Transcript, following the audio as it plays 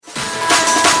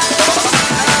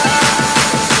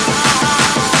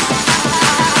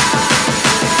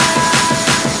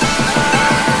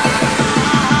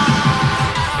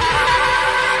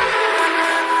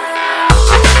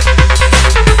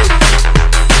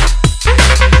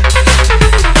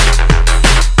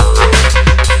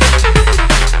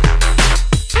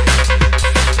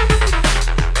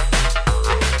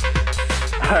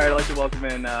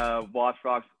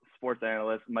Fox sports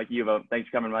analyst, Mike Uvo. Thanks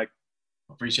for coming, Mike.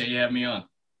 Appreciate you having me on.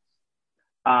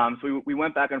 So we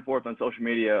went back and forth on social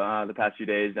media the past few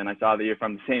days, and I saw that you're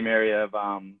from the same area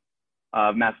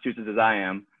of Massachusetts as I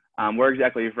am. Where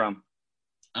exactly are you from?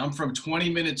 I'm from 20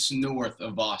 minutes north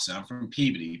of Boston. I'm from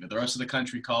Peabody, but the rest of the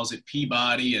country calls it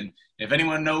Peabody. And if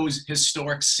anyone knows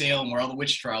historic Salem, where all the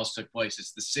witch trials took place,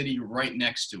 it's the city right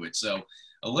next to it. So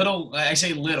a little, I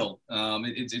say little,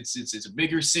 it's a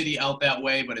bigger city out that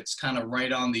way, but it's kind of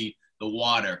right on the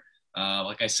water.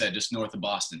 Like I said, just north of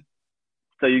Boston.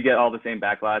 So you get all the same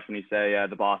backlash when you say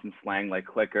the Boston slang, like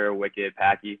clicker, wicked,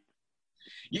 packy?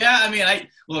 Yeah, I mean,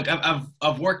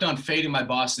 I've worked on fading my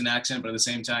Boston accent, but at the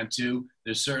same time too,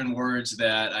 there's certain words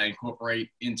that I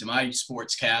incorporate into my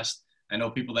sports cast. I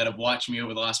know people that have watched me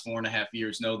over the last 4.5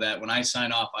 years know that when I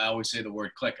sign off, I always say the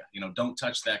word clicker. Don't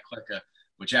touch that clicker,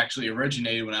 which actually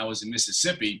originated when I was in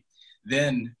Mississippi.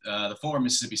 Then the former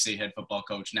Mississippi State head football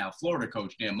coach, now Florida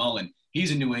coach, Dan Mullen,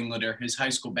 he's a New Englander. His high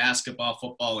school basketball,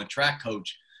 football, and track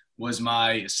coach was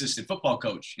my assistant football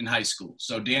coach in high school.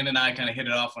 So Dan and I kind of hit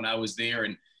it off when I was there,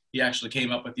 and he actually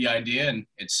came up with the idea, and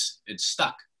it's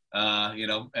stuck,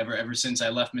 ever since I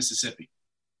left Mississippi.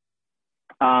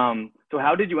 So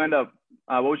how did you end up,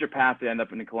 what was your path to end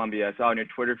up in Columbia? I saw on your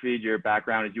Twitter feed, your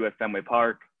background is UF Fenway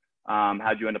Park.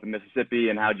 How'd you end up in Mississippi,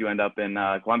 and how'd you end up in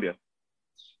Columbia?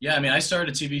 Yeah, I mean, I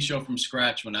started a TV show from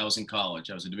scratch when I was in college.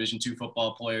 I was a Division II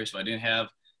football player, so I didn't have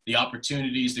the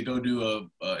opportunities to go do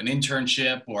an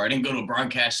internship, or I didn't go to a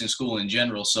broadcasting school in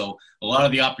general. So a lot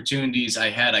of the opportunities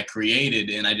I had, I created,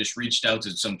 and I just reached out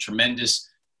to some tremendous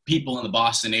people in the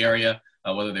Boston area,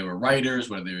 whether they were writers,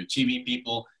 whether they were TV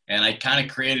people, and I kind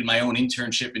of created my own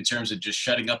internship in terms of just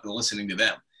shutting up and listening to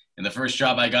them. And the first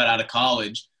job I got out of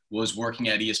college was working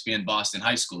at ESPN Boston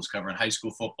High Schools, covering high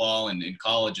school football and in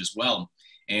college as well.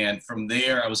 And from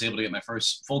there, I was able to get my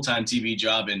first full-time TV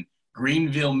job in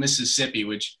Greenville, Mississippi,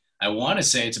 which I want to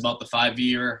say it's about the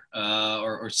 5-year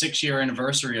or 6-year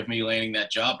anniversary of me landing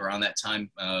that job around that time,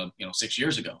 6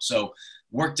 years ago. So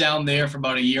worked down there for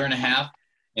about 1.5 years.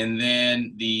 And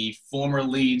then the former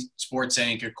lead sports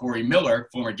anchor, Corey Miller,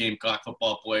 former Gamecock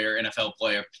football player, NFL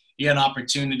player, he had an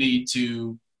opportunity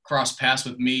to cross paths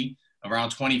with me around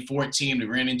 2014. We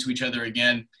ran into each other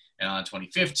again.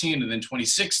 2015 and then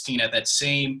 2016 at that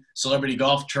same celebrity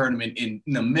golf tournament in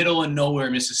the middle of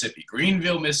nowhere, Mississippi,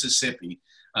 Greenville, Mississippi,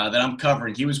 that I'm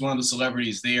covering. He was one of the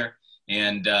celebrities there,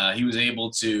 and he was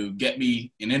able to get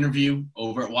me an interview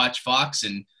over at Watch Fox,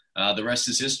 and the rest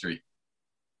is history.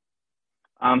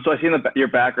 So I see in your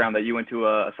background that you went to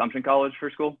Assumption College for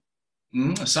school?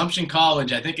 Assumption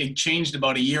College, I think it changed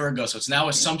about 1 year ago, so it's now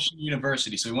Assumption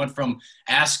University. So we went from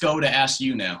ASCO to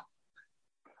ASU now.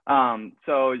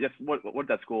 So yes, what's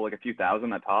that school, like a few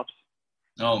thousand at tops?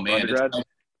 Oh man, it's like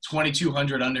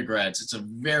 2,200 undergrads. It's a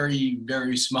very,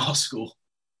 very small school.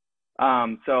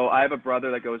 So I have a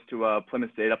brother that goes to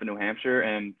Plymouth State up in New Hampshire,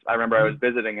 and I remember I was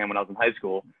visiting him when I was in high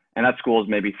school, and that school is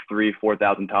maybe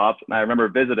 3,000-4,000 tops. And I remember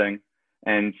visiting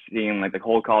and seeing like the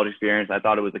whole college experience. I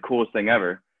thought it was the coolest thing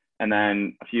ever. And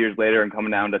then a few years later, I'm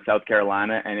coming down to South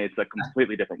Carolina, and it's a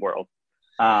completely different world.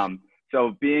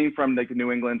 So being from the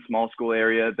New England small school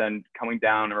area, then coming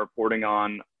down and reporting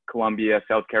on Columbia,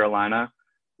 South Carolina,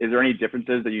 is there any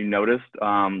differences that you noticed,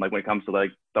 like when it comes to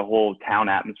like the whole town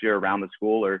atmosphere around the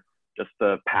school, or just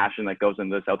the passion that goes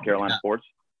into South Carolina sports?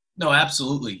 No,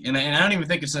 absolutely. And I don't even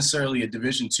think it's necessarily a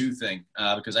Division II thing,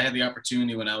 because I had the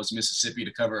opportunity when I was in Mississippi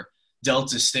to cover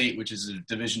Delta State, which is a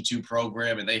Division II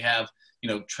program, and they have,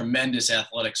 tremendous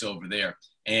athletics over there.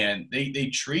 And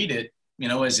they treat it,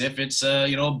 as if it's,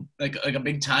 like a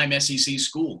big time SEC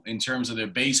school in terms of their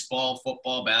baseball,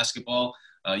 football, basketball.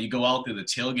 You go out there, the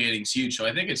tailgating's huge. So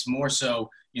I think it's more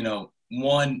so,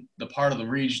 one, the part of the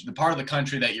region, the part of the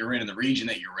country that you're in and the region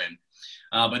that you're in.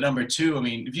 But number two, I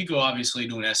mean, if you go obviously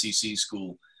to an SEC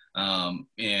school,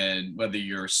 and whether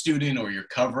you're a student or you're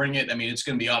covering it, I mean, it's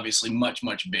going to be obviously much,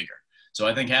 much bigger. So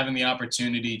I think having the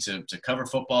opportunity to cover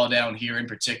football down here in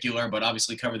particular, but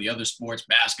obviously cover the other sports,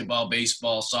 basketball,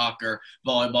 baseball, soccer,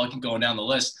 volleyball, keep going down the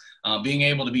list, being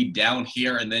able to be down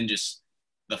here, and then just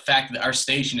the fact that our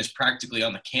station is practically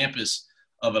on the campus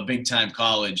of a big-time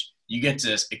college, you get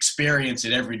to experience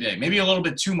it every day. Maybe a little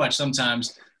bit too much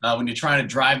sometimes when you're trying to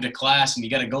drive to class and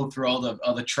you got to go through all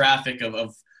the traffic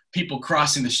of people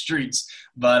crossing the streets.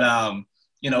 But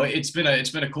it's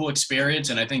been a cool experience,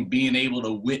 and I think being able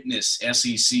to witness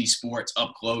SEC sports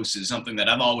up close is something that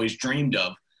I've always dreamed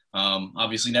of.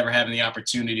 Obviously, never having the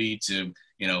opportunity to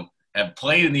have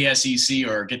played in the SEC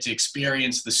or get to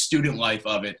experience the student life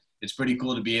of it. It's pretty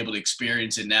cool to be able to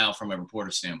experience it now from a reporter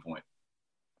standpoint.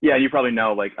 Yeah, you probably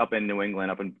know, like up in New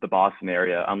England, up in the Boston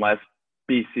area, unless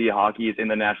BC hockey is in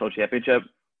the national championship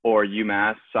or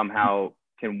UMass somehow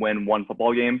can win one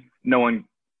football game, no one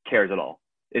cares at all.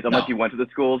 It's unless you went to the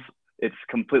schools, it's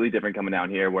completely different coming down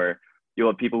here where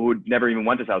you'll have people who never even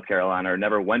went to South Carolina or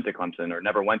never went to Clemson or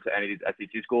never went to any of these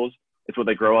SEC schools. It's what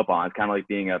they grow up on. It's kind of like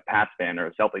being a Pats fan or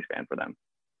a Celtics fan for them.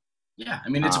 Yeah, I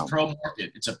mean, it's a pro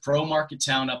market. It's a pro market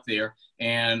town up there.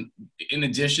 And in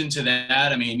addition to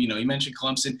that, I mean, you know, you mentioned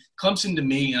Clemson. Clemson to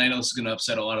me, and I know this is going to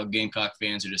upset a lot of Gamecock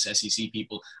fans or just SEC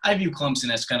people, I view Clemson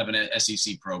as kind of an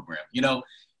SEC program. You know,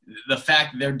 the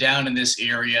fact that they're down in this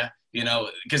area, you know,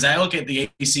 because I look at the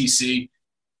ACC,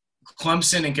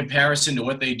 Clemson in comparison to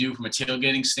what they do from a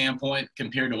tailgating standpoint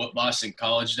compared to what Boston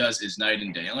College does is night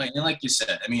and day. And like you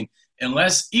said, I mean,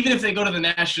 even if they go to the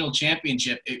national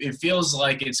championship, it feels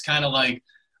like it's kind of like,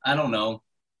 I don't know.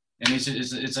 And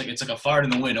it's like a fart in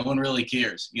the wind. No one really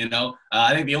cares, you know.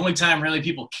 I think the only time really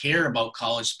people care about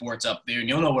college sports up there, and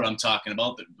you'll know what I'm talking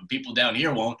about, but people down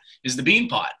here won't, is the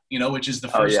Beanpot, you know, which is the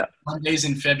first Mondays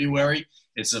in February.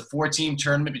 It's a 4-team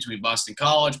tournament between Boston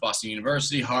College, Boston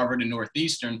University, Harvard, and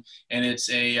Northeastern, and it's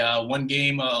a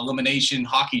one-game elimination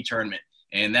hockey tournament,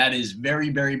 and that is very,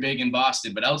 very big in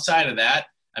Boston. But outside of that,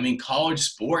 I mean, college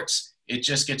sports, it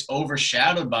just gets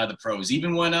overshadowed by the pros.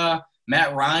 Even when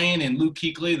Matt Ryan and Luke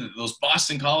Kuechly, those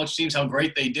Boston College teams, how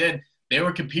great they did, they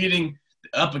were competing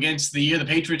up against the year the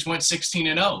Patriots went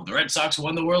 16-0. The Red Sox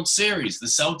won the World Series. The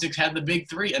Celtics had the big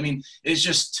three. I mean, it's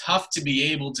just tough to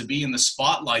be able to be in the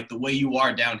spotlight the way you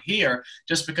are down here,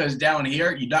 just because down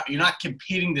here you're not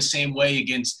competing the same way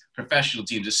against professional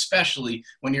teams, especially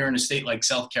when you're in a state like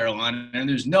South Carolina and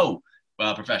there's no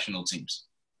professional teams.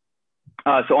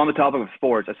 So on the topic of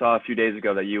sports, I saw a few days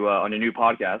ago that you, on your new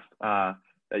podcast,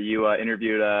 that you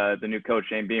interviewed the new coach,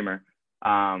 Shane Beamer.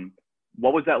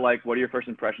 What was that like? What are your first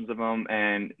impressions of him?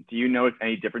 And do you notice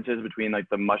any differences between like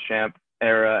the Muschamp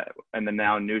era and the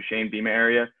now new Shane Beamer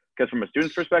area? Because from a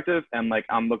student's perspective, and like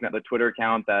I'm looking at the Twitter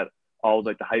account that all of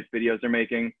like the hype videos they're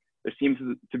making, there seems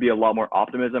to be a lot more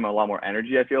optimism, a lot more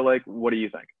energy, I feel like. What do you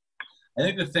think? I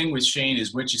think the thing with Shane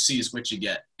is what you see is what you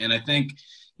get. And I think,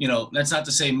 you know, that's not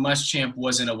to say Muschamp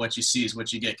wasn't a what you see is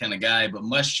what you get kind of guy, but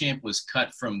Muschamp was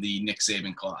cut from the Nick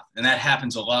Saban cloth. And that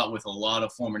happens a lot with a lot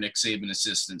of former Nick Saban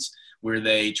assistants, where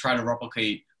they try to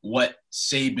replicate what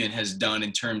Saban has done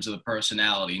in terms of the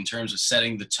personality, in terms of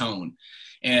setting the tone.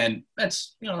 And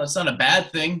that's, you know, that's not a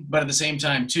bad thing, but at the same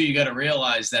time too, you got to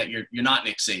realize that you're not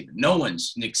Nick Saban. No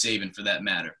one's Nick Saban for that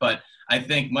matter. But I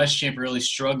think Muschamp really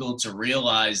struggled to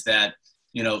realize that,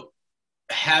 you know,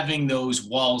 having those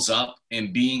walls up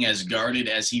and being as guarded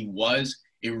as he was,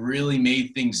 it really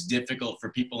made things difficult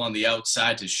for people on the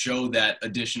outside to show that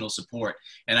additional support.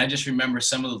 And I just remember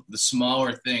some of the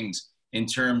smaller things in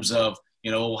terms of,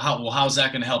 you know, how's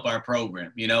that going to help our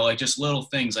program? You know, like just little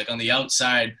things like on the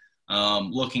outside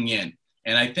looking in.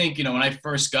 And I think, you know, when I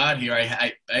first got here,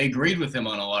 I agreed with him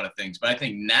on a lot of things. But I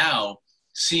think now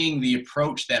seeing the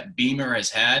approach that Beamer has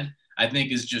had, I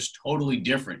think is just totally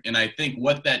different. And I think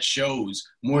what that shows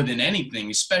more than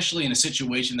anything, especially in a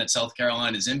situation that South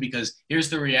Carolina is in, because here's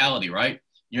the reality, right?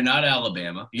 You're not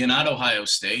Alabama. You're not Ohio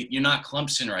State. You're not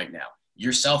Clemson right now.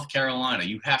 You're South Carolina.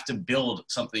 You have to build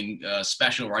something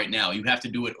special right now. You have to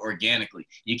do it organically.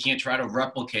 You can't try to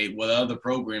replicate what other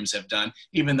programs have done,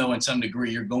 even though in some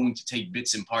degree you're going to take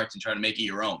bits and parts and try to make it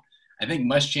your own. I think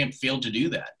Muschamp failed to do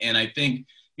that. And I think,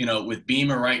 you know, with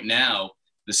Beamer right now,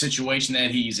 the situation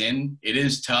that he's in, it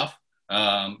is tough.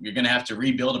 You're going to have to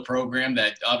rebuild a program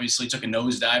that obviously took a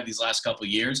nosedive these last couple of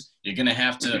years. You're going to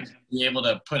have to be able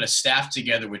to put a staff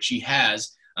together, which he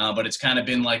has, but it's kind of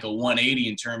been like a 180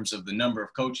 in terms of the number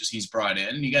of coaches he's brought in.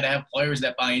 And you got to have players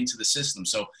that buy into the system.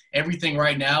 So everything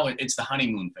right now, it's the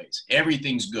honeymoon phase.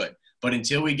 Everything's good. But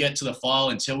until we get to the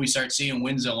fall, until we start seeing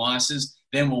wins and losses,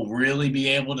 then we'll really be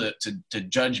able to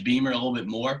judge Beamer a little bit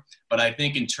more. But I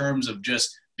think in terms of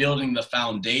just building the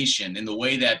foundation and the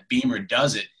way that Beamer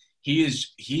does it, he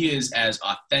is as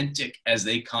authentic as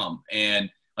they come.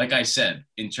 And like I said,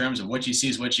 in terms of what you see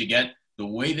is what you get, the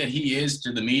way that he is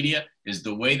to the media is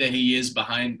the way that he is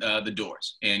behind the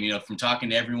doors. And, you know, from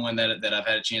talking to everyone that I've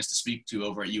had a chance to speak to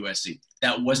over at USC,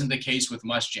 that wasn't the case with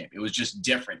Muschamp. It was just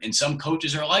different. And some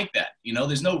coaches are like that. You know,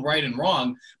 there's no right and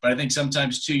wrong, but I think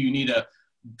sometimes too, you need to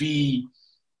be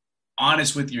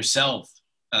honest with yourself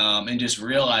and just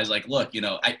realize, like, look, you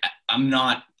know, I'm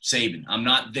not Saban. I'm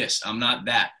not this. I'm not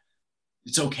that.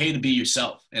 It's okay to be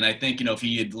yourself. And I think, you know, if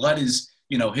he had let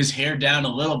his hair down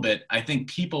a little bit, I think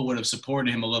people would have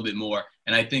supported him a little bit more.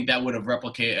 And I think that would have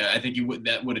replicated, I think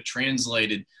that would have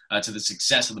translated to the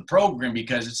success of the program,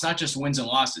 because it's not just wins and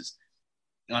losses.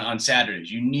 on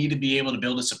Saturdays. You need to be able to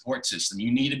build a support system.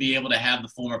 You need to be able to have the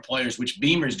former players, which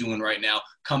Beamer's doing right now,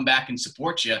 come back and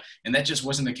support you. And that just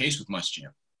wasn't the case with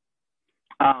Muschamp.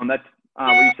 That's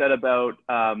what you said about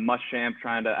Muschamp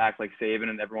trying to act like Saban,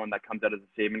 and everyone that comes out of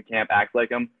the Saban camp acts like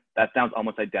him. That sounds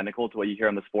almost identical to what you hear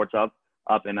on the Sports Hub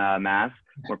up in Mass,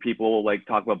 where people like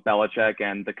talk about Belichick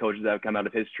and the coaches that have come out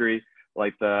of his tree,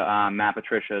 like the Matt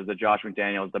Patricias, the Josh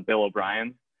McDaniels, the Bill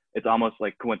O'Briens. It's almost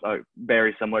like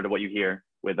very similar to what you hear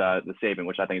with the Saban,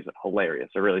 which I think is hilarious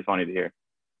or really funny to hear.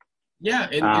 Yeah,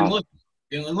 and look,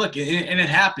 and it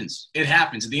happens. It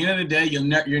happens. At the end of the day,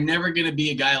 you're never going to be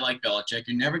a guy like Belichick.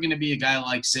 You're never going to be a guy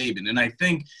like Saban. And I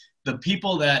think the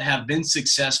people that have been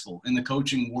successful in the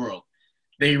coaching world,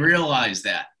 they realize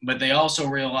that. But they also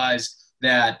realize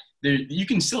that you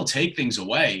can still take things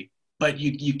away, but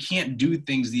you can't do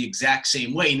things the exact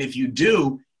same way. And if you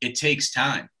do, it takes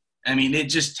time. I mean, it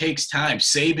just takes time.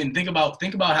 Saban, think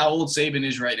about how old Saban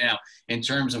is right now in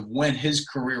terms of when his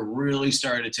career really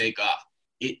started to take off.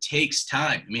 It takes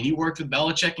time. I mean, he worked with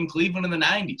Belichick in Cleveland in the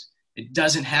 90s. It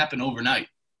doesn't happen overnight.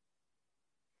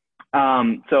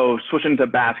 So switching to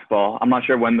basketball, I'm not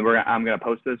sure when I'm going to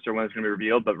post this or when it's going to be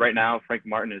revealed, but right now Frank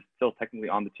Martin is still technically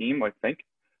on the team, I think.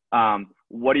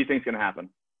 What do you think is going to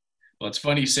happen? Well, it's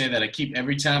funny you say that.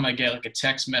 Every time I get like a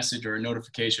text message or a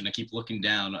notification, I keep looking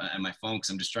down at my phone because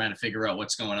I'm just trying to figure out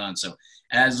what's going on. So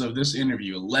as of this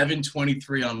interview,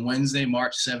 11:23 on Wednesday,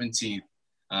 March 17th,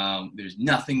 there's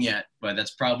nothing yet, but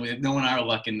that's probably knowing our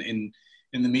luck in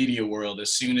the media world.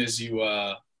 As soon as you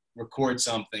record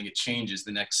something, it changes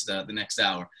the next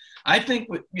hour. I think,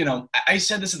 I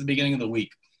said this at the beginning of the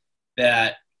week,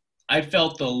 that I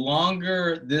felt the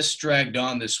longer this dragged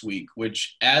on this week,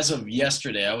 which as of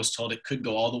yesterday, I was told it could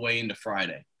go all the way into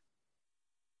Friday.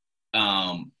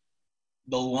 The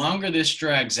longer this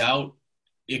drags out,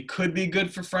 it could be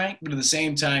good for Frank, but at the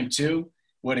same time, too,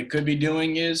 what it could be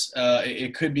doing is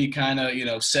it could be kind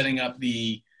of, setting up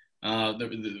the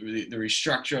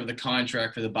restructure of the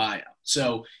contract for the buyout.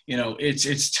 So,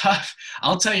 it's tough.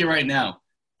 I'll tell you right now,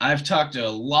 I've talked to a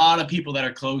lot of people that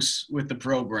are close with the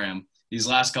program these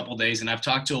last couple of days, and I've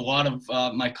talked to a lot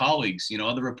of my colleagues,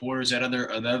 other reporters at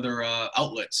other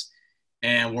outlets,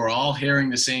 and we're all hearing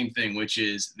the same thing, which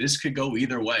is this could go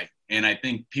either way. And I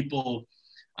think people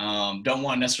don't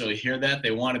want to necessarily hear that.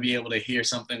 They want to be able to hear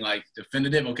something like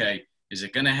definitive. Okay, is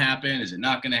it going to happen? Is it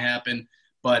not going to happen?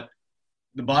 But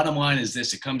the bottom line is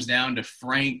this: it comes down to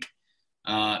Frank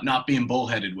not being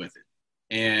bullheaded with it.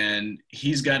 And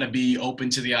he's got to be open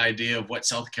to the idea of what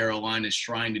South Carolina is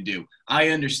trying to do. I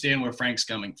understand where Frank's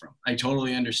coming from. I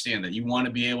totally understand that. You want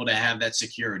to be able to have that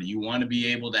security. You want to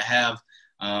be able to have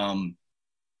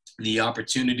the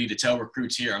opportunity to tell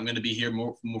recruits here, I'm going to be here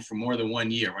for more than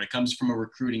 1 year when it comes from a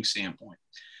recruiting standpoint.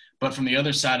 But from the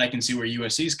other side, I can see where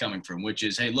USC is coming from, which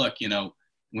is, hey, look,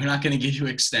 we're not going to give you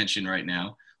an extension right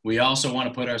now. We also want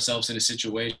to put ourselves in a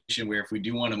situation where if we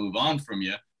do want to move on from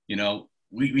you,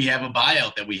 we have a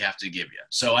buyout that we have to give you.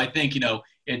 So I think,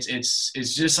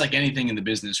 it's just like anything in the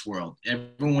business world.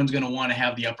 Everyone's going to want to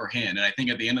have the upper hand. And I think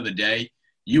at the end of the day,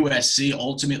 USC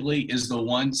ultimately is the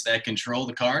ones that control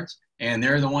the cards, and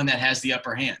they're the one that has the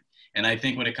upper hand. And I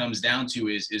think what it comes down to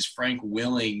is Frank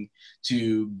willing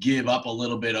to give up a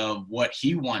little bit of what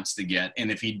he wants to get? And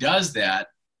if he does that,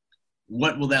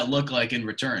 what will that look like in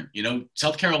return?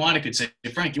 South Carolina could say,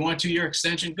 hey, Frank, you want a 2-year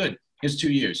extension? Good. Here's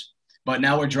 2 years. But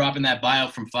now we're dropping that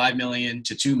buyout from $5 million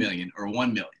to $2 million or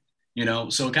 $1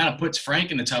 million. So it kind of puts Frank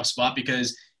in a tough spot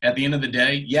because at the end of the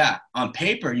day, yeah, on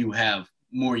paper you have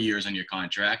more years on your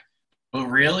contract, but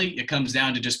really it comes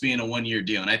down to just being a 1-year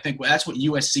deal. And I think that's what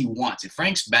USC wants. If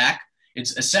Frank's back,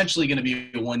 it's essentially going to be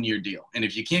a 1-year deal. And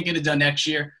if you can't get it done next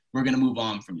year, we're going to move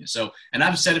on from you. So, and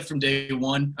I've said it from day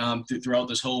one throughout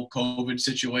this whole COVID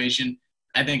situation.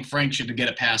 I think Frank should get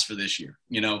a pass for this year.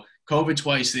 COVID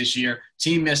twice this year.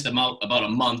 Team missed about a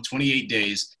month, 28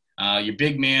 days. Your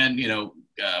big man,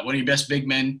 one of your best big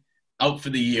men out for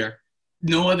the year.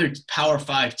 No other Power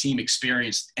 5 team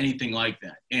experienced anything like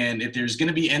that. And if there's going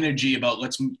to be energy about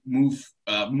let's move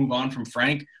on from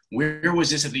Frank, where was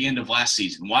this at the end of last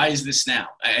season? Why is this now?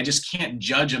 I just can't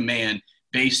judge a man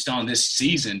based on this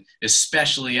season,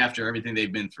 especially after everything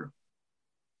they've been through.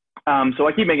 So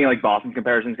I keep making like Boston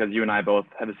comparisons because you and I both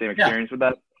have the same experience with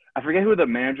that. I forget who the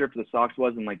manager for the Sox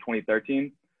was in like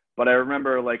 2013, but I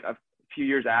remember like a few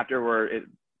years after where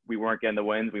we weren't getting the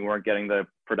wins, we weren't getting the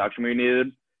production we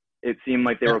needed. It seemed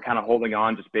like they were kind of holding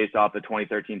on just based off the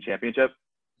 2013 championship.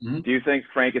 Mm-hmm. Do you think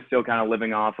Frank is still kind of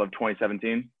living off of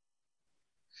 2017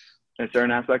 in a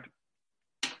certain aspect?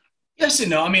 Yes and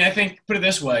no. I mean, I think, put it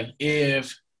this way, and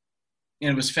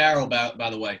it was Farrell, by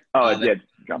the way. Oh, yeah.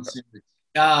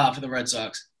 For the Red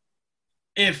Sox.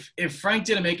 If Frank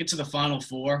didn't make it to the Final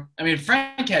Four, I mean,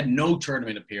 Frank had no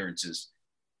tournament appearances.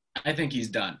 I think he's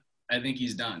done. I think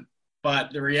he's done.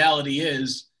 But the reality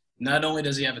is, not only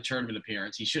does he have a tournament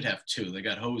appearance, he should have two. They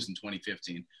got hosed in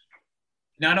 2015.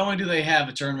 Not only do they have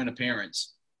a tournament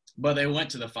appearance, but they went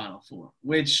to the Final Four,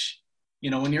 which,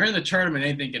 when you're in the tournament,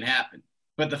 anything can happen.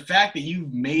 But the fact that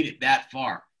you've made it that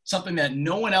far, something that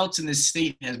no one else in this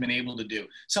state has been able to do,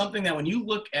 something that when you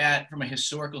look at from a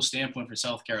historical standpoint for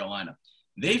South Carolina,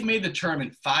 they've made the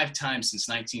tournament 5 times since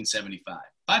 1975.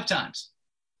 5 times.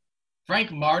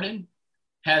 Frank Martin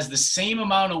has the same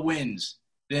amount of wins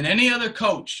than any other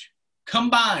coach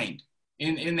combined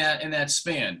in that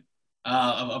span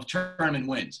of tournament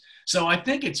wins. So I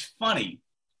think it's funny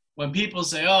when people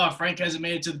say, "Oh, Frank hasn't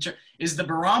made it to the tournament." Is the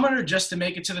barometer just to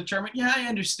make it to the tournament? Yeah, I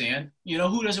understand.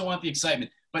 Who doesn't want the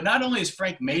excitement? But not only has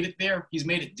Frank made it there, he's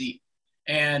made it deep.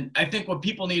 And I think what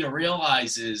people need to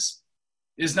realize is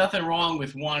there's nothing wrong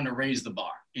with wanting to raise the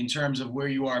bar in terms of where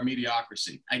you are in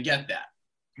mediocrity. I get that.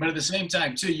 But at the same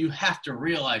time, too, you have to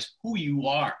realize who you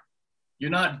are. You're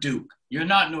not Duke. You're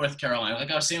not North Carolina. Like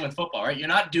I was saying with football, right? You're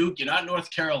not Duke. You're not North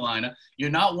Carolina.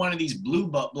 You're not one of these blue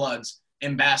bloods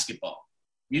in basketball.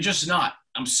 You're just not.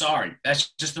 I'm sorry.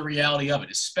 That's just the reality of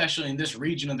it, especially in this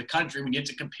region of the country when you have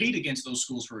to compete against those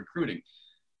schools for recruiting.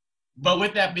 But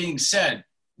with that being said,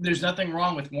 there's nothing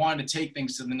wrong with wanting to take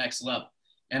things to the next level.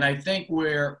 And I think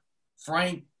where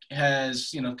Frank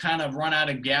has, kind of run out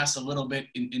of gas a little bit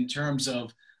in terms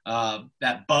of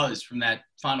that buzz from that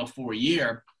Final Four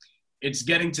year, it's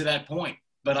getting to that point.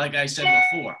 But like I said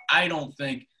before, I don't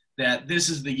think that this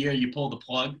is the year you pull the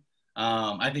plug.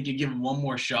 I think you give him one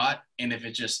more shot. And if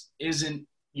it just isn't,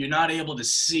 you're not able to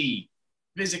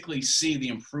physically see the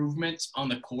improvements on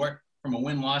the court from a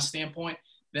win-loss standpoint,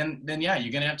 then yeah,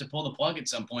 you're going to have to pull the plug at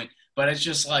some point. But it's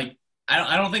just like,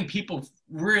 I don't think people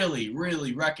really,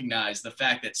 really recognize the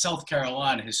fact that South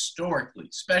Carolina historically,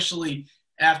 especially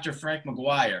after Frank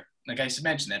McGuire, like I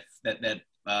mentioned, that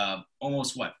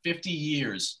almost 50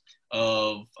 years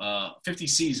of 50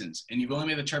 seasons, and you've only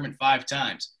made the tournament 5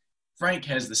 times. Frank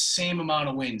has the same amount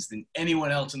of wins than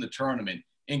anyone else in the tournament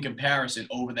in comparison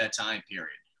over that time period,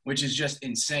 which is just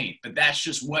insane. But that's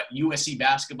just what USC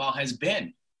basketball has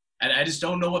been. And I just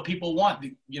don't know what people want.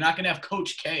 You're not going to have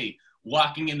Coach K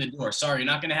walking in the door. Sorry,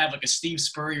 you're not going to have like a Steve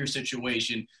Spurrier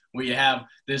situation where you have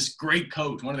this great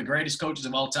coach, one of the greatest coaches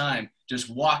of all time, just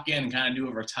walk in and kind of do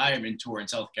a retirement tour in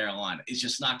South Carolina. It's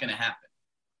just not going to happen.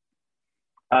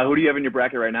 Who do you have in your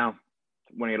bracket right now,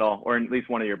 winning it all, or at least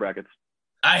one of your brackets?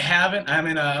 I haven't. I'm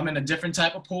in a different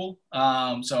type of pool.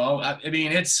 So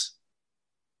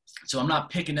I'm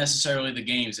not picking necessarily the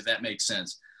games, if that makes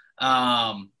sense.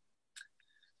 God,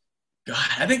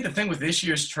 I think the thing with this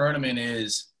year's tournament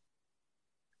is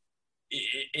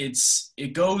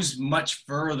it goes much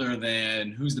further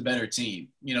than who's the better team.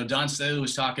 Don Staley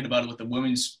was talking about it with the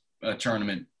women's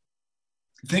tournament.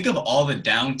 Think of all the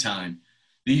downtime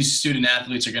these student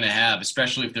athletes are going to have,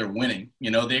 especially if they're winning.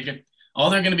 All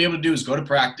they're going to be able to do is go to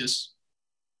practice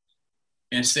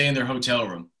and stay in their hotel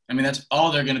room. I mean, that's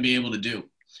all they're going to be able to do.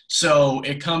 So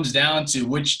it comes down to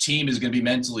which team is going to be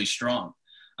mentally strong.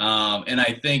 And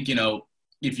I think,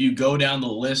 if you go down the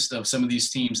list of some of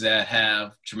these teams that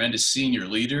have tremendous senior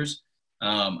leaders,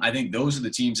 I think those are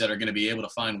the teams that are going to be able to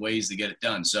find ways to get it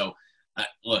done. So,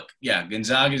 look, yeah,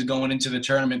 Gonzaga is going into the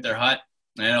tournament. They're hot.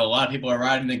 I know a lot of people are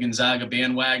riding the Gonzaga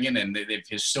bandwagon, and they've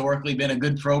historically been a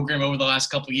good program over the last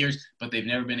couple of years, but they've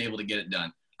never been able to get it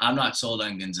done. I'm not sold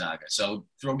on Gonzaga, so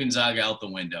throw Gonzaga out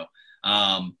the window.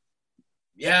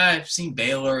 Yeah, I've seen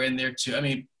Baylor in there too. I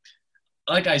mean,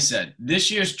 like I said,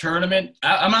 this year's tournament,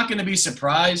 I'm not going to be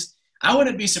surprised. I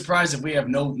wouldn't be surprised if we have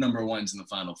no number ones in the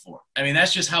Final Four. I mean,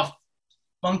 that's just how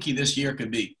funky this year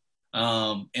could be.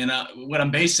 What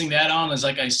I'm basing that on is,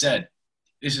 like I said,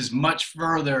 this is much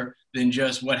further than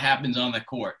just what happens on the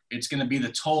court. It's going to be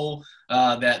the toll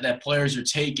that players are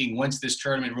taking once this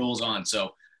tournament rolls on.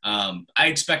 So I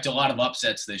expect a lot of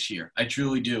upsets this year. I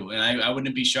truly do. And I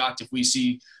wouldn't be shocked if we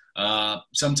see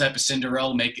some type of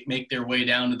Cinderella make their way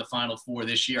down to the Final Four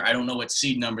this year. I don't know what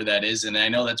seed number that is, and I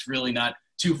know that's really not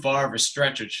too far of a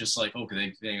stretch. It's just like,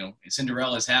 okay,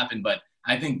 Cinderella's happened, but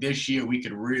I think this year we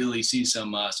could really see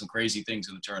some crazy things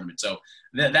in the tournament. So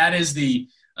that is the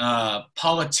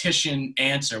politician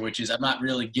answer, which is I'm not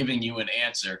really giving you an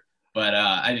answer, but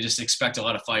I just expect a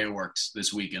lot of fireworks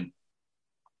this weekend.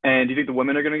 And do you think the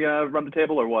women are going to run the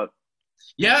table or what?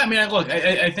 Yeah, I mean, look,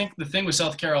 I think the thing with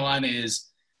South Carolina is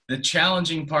the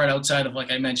challenging part outside of,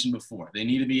 like I mentioned before, they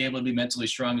need to be able to be mentally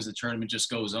strong as the tournament just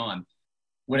goes on.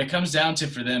 What it comes down to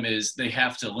for them is they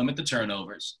have to limit the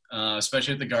turnovers,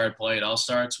 especially at the guard play. It all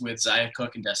starts with Zia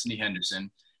Cook and Destiny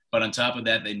Henderson. But on top of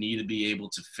that, they need to be able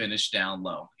to finish down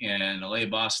low. And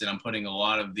Aliyah Boston, I'm putting a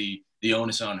lot of the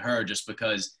onus on her just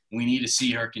because we need to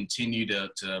see her continue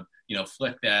to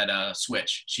flick that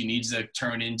switch. She needs to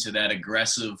turn into that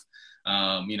aggressive,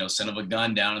 son of a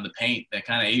gun down in the paint that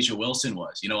kind of A'ja Wilson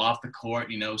was, off the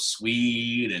court,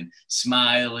 sweet and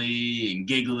smiley and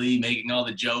giggly, making all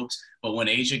the jokes. But when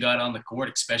A'ja got on the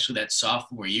court, especially that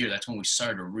sophomore year, that's when we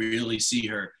started to really see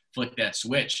her flick that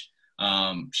switch.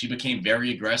 She became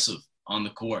very aggressive on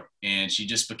the court, and she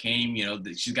just became,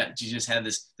 she just had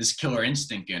this killer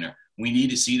instinct in her. We need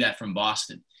to see that from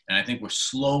Boston. And I think we're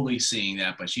slowly seeing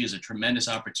that, but she has a tremendous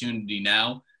opportunity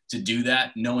now to do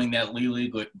that, knowing that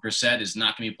Lily Grissett is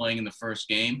not going to be playing in the first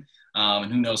game.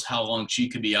 And who knows how long she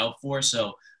could be out for.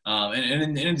 So,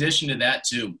 and in addition to that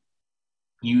too,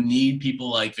 you need people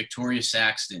like Victoria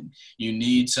Saxton. You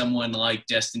need someone like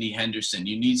Destiny Henderson.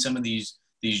 You need some of these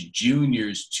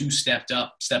juniors to step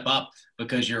up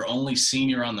because your only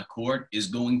senior on the court is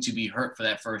going to be hurt for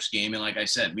that first game. And like I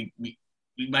said, we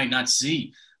might not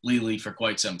see Lily for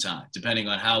quite some time, depending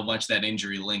on how much that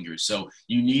injury lingers. So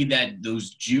you need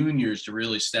those juniors to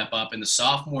really step up. And the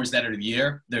sophomores that are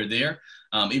they're there.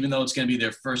 Even though it's going to be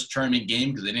their first tournament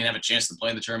game because they didn't have a chance to play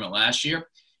in the tournament last year,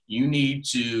 you need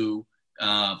to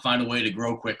find a way to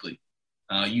grow quickly.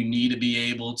 You need to be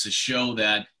able to show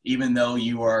that even though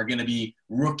you are going to be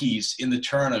rookies in the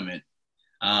tournament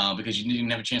because you didn't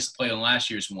have a chance to play on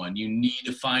last year's one, you need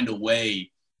to find a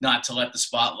way not to let the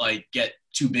spotlight get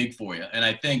too big for you. And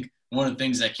I think one of the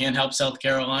things that can help South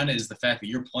Carolina is the fact that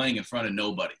you're playing in front of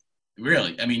nobody.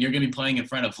 Really. I mean, you're going to be playing in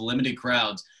front of limited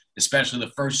crowds, especially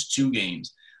the first two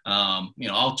games,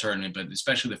 all tournament, but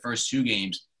especially the first two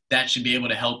games. That should be able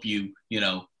to help you,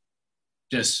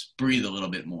 just breathe a little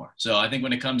bit more. So I think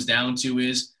when it comes down to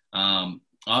is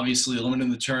obviously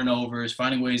limiting the turnovers,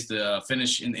 finding ways to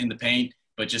finish in the paint,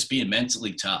 but just being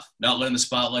mentally tough, not letting the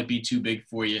spotlight be too big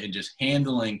for you and just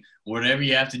handling whatever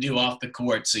you have to do off the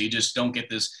court so you just don't get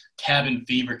this cabin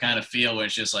fever kind of feel where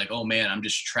it's just like, oh, man, I'm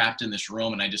just trapped in this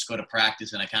room and I just go to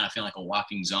practice and I kind of feel like a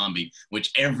walking zombie,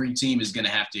 which every team is going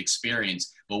to have to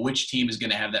experience. But which team is going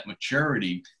to have that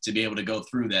maturity to be able to go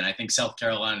through that? I think South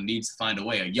Carolina needs to find a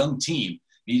way. A young team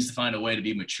needs to find a way to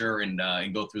be mature and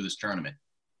go through this tournament.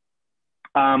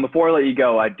 Before I let you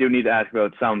go, I do need to ask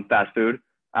about some fast food.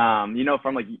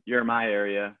 From like your my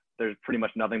area, there's pretty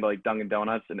much nothing but like Dunkin'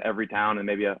 Donuts in every town and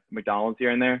maybe a McDonald's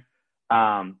here and there.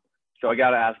 So I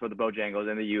got to ask about the Bojangles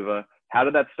and the Uva. How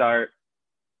did that start?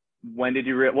 When did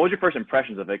you what was your first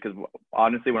impressions of it? Because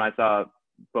honestly, when I saw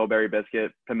Bo-Berry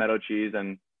biscuit, pimento cheese,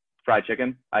 and fried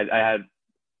chicken, I had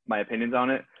my opinions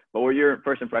on it. What were your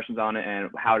first impressions on it, and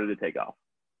how did it take off?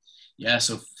 Yeah,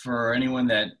 so for anyone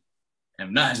that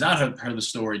has not heard the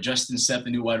story, Justin Stepp, the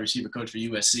new wide receiver coach for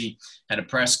USC, had a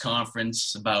press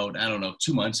conference about,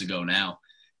 2 months ago now.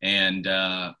 And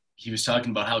he was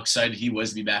talking about how excited he was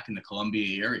to be back in the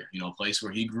Columbia area, a place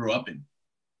where he grew up in.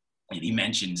 And he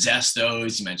mentioned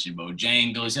Zestos, he mentioned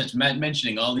Bojangles, he's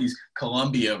mentioning all these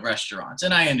Columbia restaurants.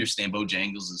 And I understand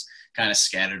Bojangles is kind of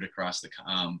scattered across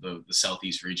the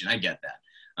Southeast region. I get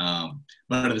that.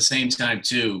 But at the same time,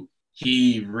 too,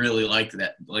 he really likes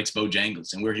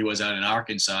Bojangles. And where he was out in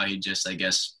Arkansas, he just, I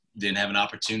guess, didn't have an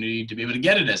opportunity to be able to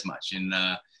get it as much. And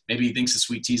maybe he thinks the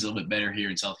sweet tea is a little bit better here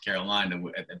in South Carolina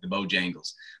at the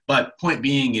Bojangles. But point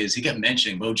being is he kept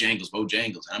mentioning Bojangles.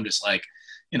 And I'm just like,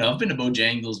 I've been to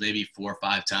Bojangles maybe 4 or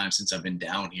 5 times since I've been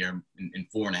down here in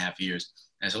 4.5 years.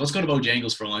 And I said, let's go to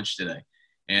Bojangles for lunch today.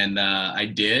 And I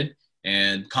did.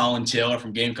 And Colin Taylor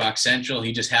from Gamecock Central,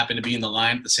 he just happened to be in the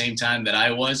line at the same time that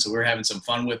I was. So we were having some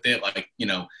fun with it,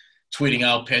 tweeting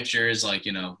out pictures,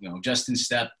 Justin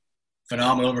Stepp,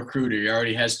 phenomenal recruiter. He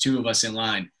already has 2 of us in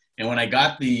line. And when I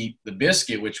got the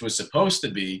biscuit, which was supposed to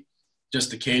be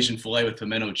just a Cajun filet with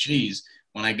pimento cheese,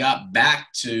 when I got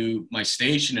back to my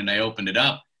station and I opened it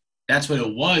up, that's what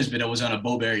it was, but it was on a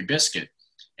Bo-Berry biscuit.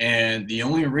 And the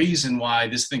only reason why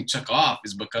this thing took off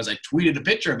is because I tweeted a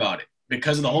picture about it.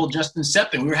 Because of the whole Justin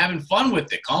Stepp thing. We were having fun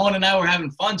with it. Colin and I were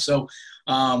having fun. So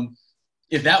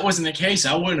if that wasn't the case,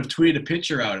 I wouldn't have tweeted a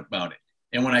picture out about it.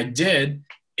 And when I did,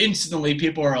 instantly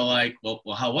people are like, well,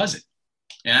 how was it?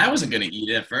 And I wasn't going to eat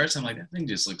it at first. I'm like, that thing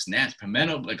just looks nasty.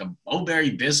 Pimento, like a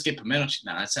Bo-Berry biscuit, pimento.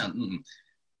 No, that sounds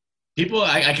People,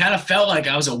 I kind of felt like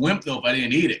I was a wimp, though, if I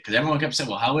didn't eat it. Because everyone kept saying,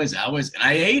 well, how is it? And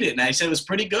I ate it, and I said it was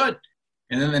pretty good.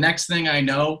 And then the next thing I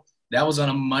know, that was on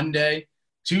a Monday,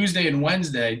 Tuesday, and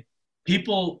Wednesday.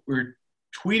 People were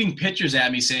tweeting pictures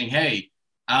at me saying, hey,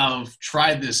 I've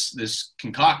tried this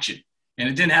concoction. and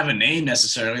it didn't have a name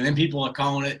necessarily. And then people are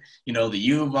calling it, the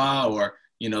Yuva or,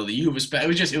 the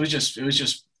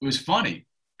Yuva. It was funny.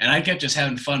 And I kept just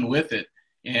having fun with it.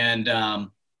 And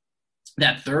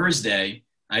that Thursday,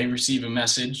 I received a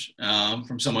message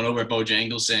from someone over at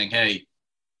Bojangles saying, hey,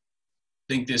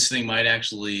 think this thing might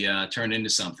actually turn into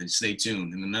something. Stay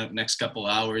tuned. And the next couple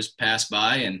hours pass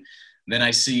by, and then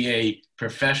I see a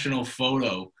professional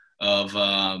photo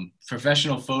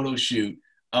shoot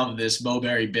of this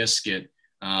Bo-Berry biscuit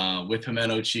with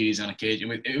pimento cheese on occasion.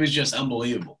 It was just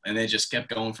unbelievable. And it just kept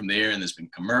going from there. And there's been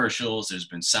commercials, there's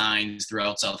been signs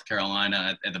throughout South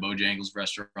Carolina at the Bojangles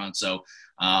restaurant. So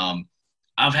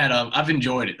I've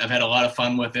enjoyed it. I've had a lot of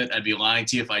fun with it. I'd be lying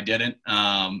to you if I didn't,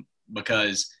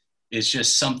 because it's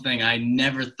just something I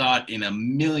never thought in a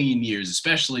million years,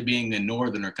 especially being a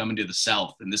northerner coming to the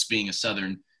South and this being a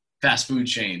Southern fast food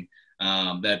chain,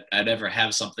 that I'd ever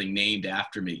have something named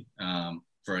after me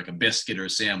for like a biscuit or a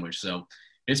sandwich. So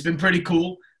it's been pretty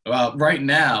cool. Right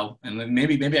now, and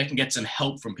maybe I can get some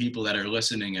help from people that are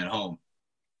listening at home.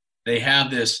 They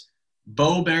have this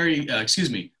Bojangles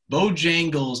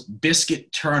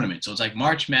biscuit tournament. So it's like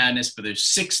March Madness, but there's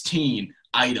 16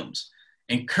 items.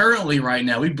 And currently right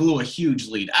now, we blew a huge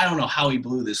lead. I don't know how we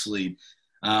blew this lead,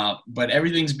 but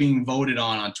everything's being voted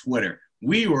on Twitter.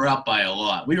 We were up by a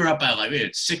lot. We were up by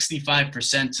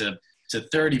 65% to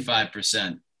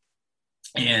 35%.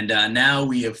 And now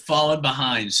we have fallen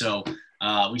behind. So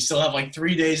we still have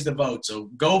 3 days to vote. So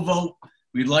go vote.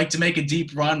 We'd like to make a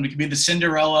deep run. We could be the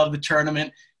Cinderella of the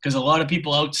tournament, because a lot of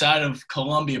people outside of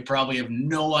Columbia probably have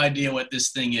no idea what this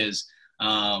thing is.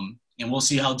 And we'll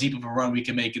see how deep of a run we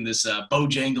can make in this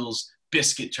Bojangles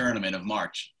biscuit tournament of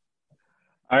March.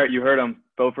 All right, you heard him.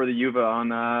 Vote for the Yuva on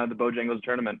the Bojangles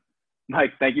tournament.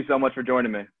 Mike, thank you so much for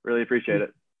joining me. Really appreciate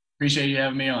it. Appreciate you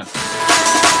having me on.